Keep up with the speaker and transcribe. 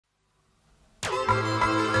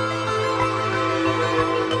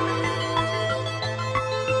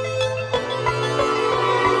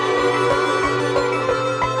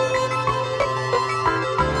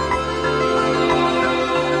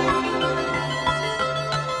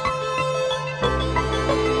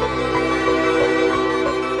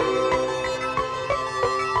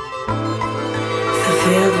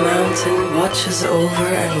is over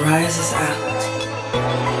and rises out.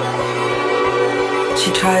 She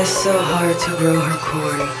tries so hard to grow her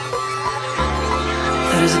corn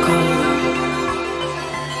that is golden.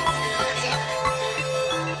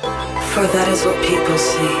 For that is what people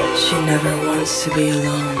see. She never wants to be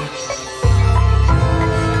alone.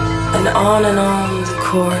 And on the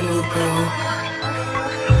corn will grow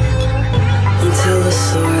until the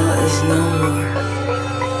soil is no more.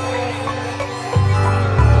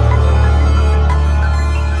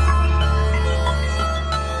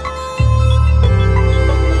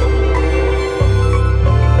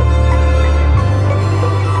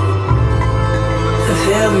 The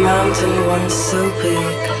veiled mountain, once so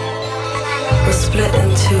big, was split in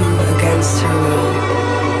two against her will.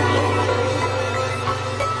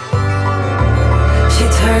 She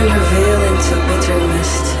turned her veil into bitter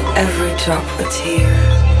mist, every drop a tear,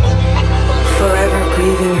 forever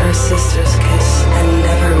grieving her sister's kiss and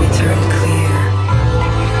never returned clear.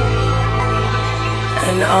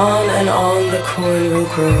 And on the corn will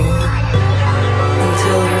grow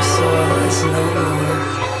until her soil is no more.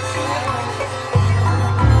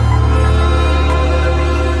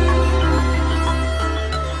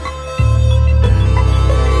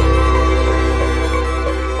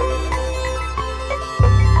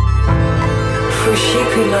 For she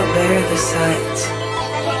could not bear the sight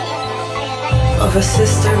of a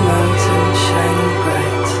sister mountain shining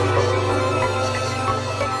bright.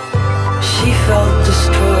 She felt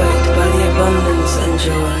destroyed by the abundance and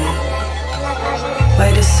joy, by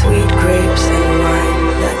the sweet grapes and wine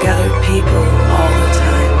that gathered people all the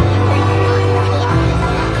time.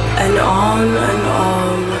 And on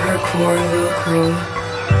her corn will grow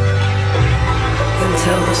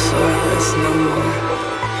until the soil is no more.